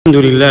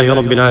الحمد لله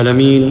رب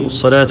العالمين،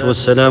 والصلاة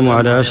والسلام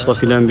على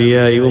أشرف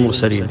الأنبياء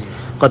والمرسلين.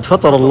 قد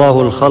فطر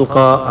الله الخلق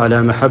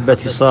على محبة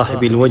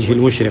صاحب الوجه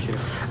المشرق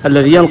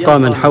الذي يلقى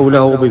من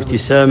حوله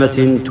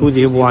بابتسامة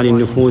تذهب عن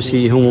النفوس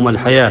هموم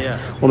الحياة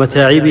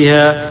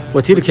ومتاعبها،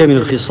 وتلك من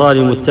الخصال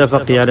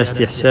المتفق على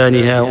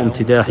استحسانها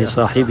وامتداح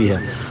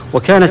صاحبها.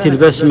 وكانت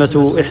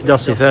البسمة إحدى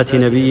صفات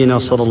نبينا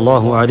صلى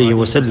الله عليه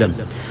وسلم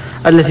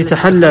التي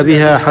تحلى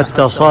بها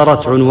حتى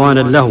صارت عنوانا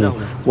له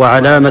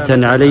وعلامة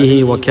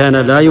عليه، وكان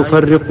لا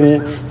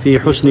يفرق في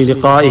حسن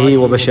لقائه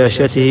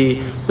وبشاشته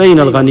بين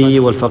الغني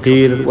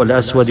والفقير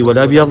والأسود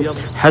والأبيض،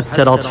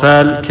 حتى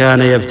الأطفال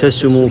كان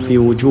يبتسم في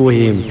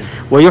وجوههم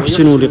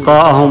ويحسن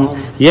لقاءهم،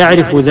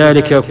 يعرف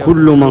ذلك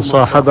كل من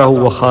صاحبه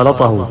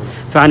وخالطه.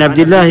 فعن عبد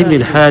الله بن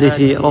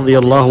الحارث رضي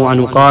الله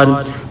عنه قال: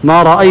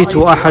 ما رأيت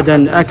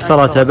أحدا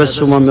أكثر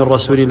تبسما من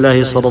رسول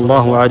الله صلى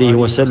الله عليه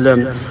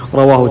وسلم،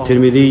 رواه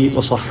الترمذي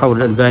وصححه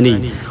الألباني.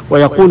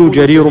 ويقول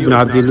جرير بن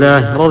عبد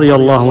الله رضي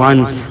الله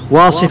عنه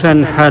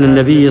واصفا حال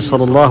النبي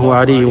صلى الله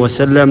عليه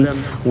وسلم: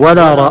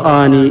 ولا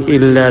رآني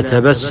إلا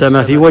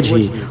تبسم في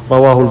وجهي،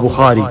 رواه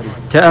البخاري.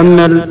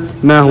 تأمل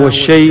ما هو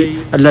الشيء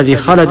الذي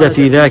خلد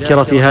في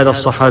ذاكرة هذا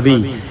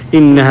الصحابي،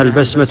 إنها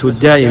البسمة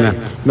الدائمة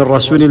من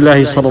رسول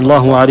الله صلى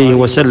الله عليه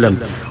وسلم.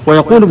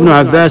 ويقول ابن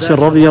عباس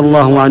رضي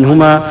الله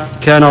عنهما: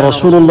 كان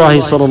رسول الله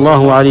صلى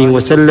الله عليه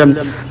وسلم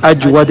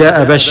أجود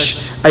أبش،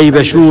 أي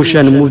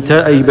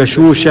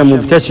بشوشا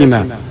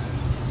مبتسما،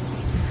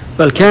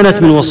 بل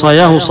كانت من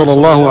وصاياه صلى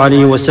الله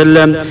عليه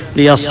وسلم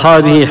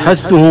لأصحابه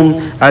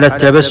حثهم على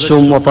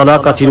التبسم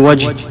وطلاقة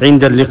الوجه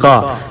عند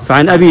اللقاء.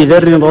 فعن أبي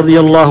ذر رضي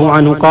الله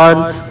عنه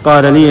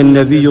قال لي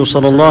النبي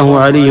صلى الله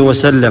عليه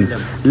وسلم: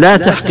 لا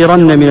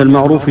تحقرن من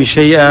المعروف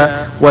شيئا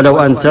ولو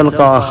أن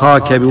تلقى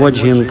أخاك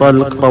بوجه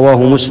طلق،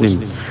 رواه مسلم.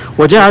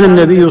 وجعل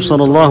النبي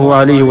صلى الله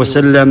عليه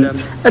وسلم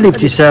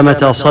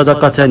الابتسامة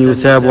صدقة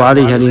يثاب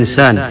عليها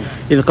الإنسان،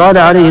 إذ قال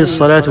عليه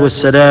الصلاة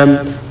والسلام: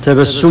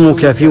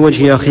 تبسمك في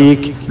وجه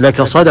أخيك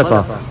لك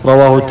صدقة،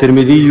 رواه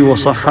الترمذي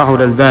وصححه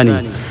الألباني.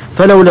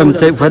 فلو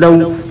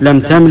لم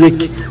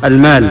تملك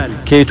المال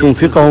كي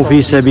تنفقه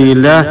في سبيل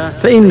الله،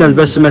 فإن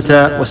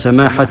البسمة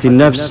وسماحة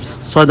النفس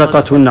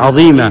صدقة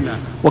عظيمة.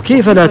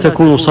 وكيف لا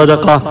تكون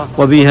صدقة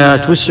وبها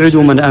تسعد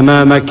من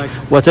أمامك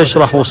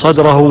وتشرح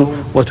صدره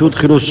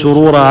وتدخل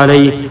السرور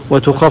عليه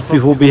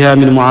وتخفف بها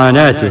من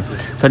معاناته؟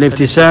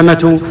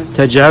 فالابتسامة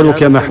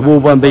تجعلك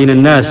محبوبا بين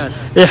الناس.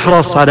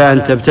 احرص على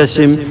أن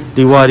تبتسم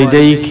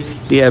لوالديك،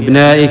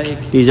 لأبنائك،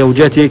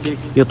 لزوجتك،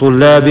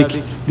 لطلابك،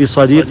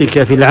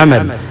 لصديقك في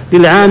العمل،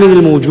 للعامل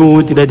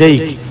الموجود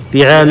لديك،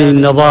 لعامل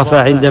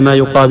النظافة عندما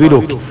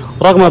يقابلك،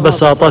 رغم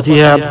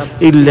بساطتها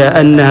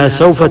إلا أنها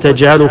سوف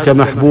تجعلك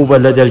محبوبا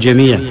لدى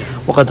الجميع.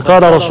 وقد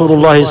قال رسول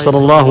الله صلى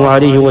الله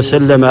عليه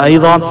وسلم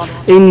أيضا: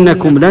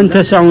 إنكم لن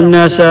تسعوا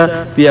الناس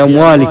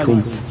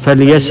بأموالكم،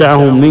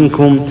 فليسعهم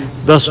منكم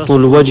بسط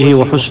الوجه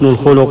وحسن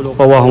الخلق،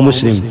 رواه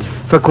مسلم.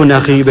 فكن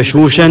أخي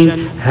بشوشا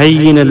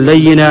هينا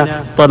لينا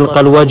طلق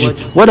الوجه،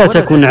 ولا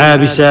تكن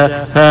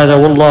عابسا. هذا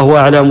والله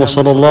أعلم،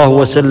 وصلى الله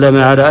وسلم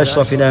على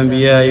أشرف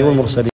الأنبياء والمرسلين.